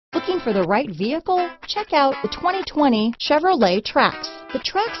Looking for the right vehicle? Check out the 2020 Chevrolet Trax. The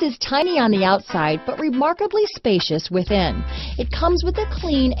Trax is tiny on the outside, but remarkably spacious within. It comes with a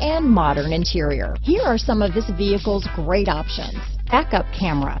clean and modern interior. Here are some of this vehicle's great options: backup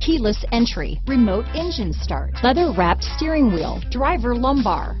camera, keyless entry, remote engine start, leather-wrapped steering wheel, driver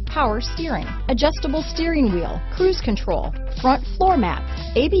lumbar, power steering, adjustable steering wheel, cruise control, front floor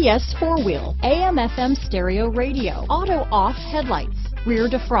mats, ABS four-wheel, AM/FM stereo radio, auto-off headlights, rear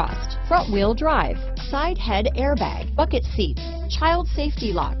defrost, front-wheel drive, side head airbag, bucket seats, child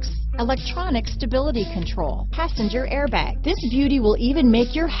safety locks, electronic stability control, passenger airbag. This beauty will even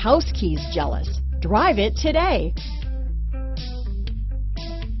make your house keys jealous. Drive it today.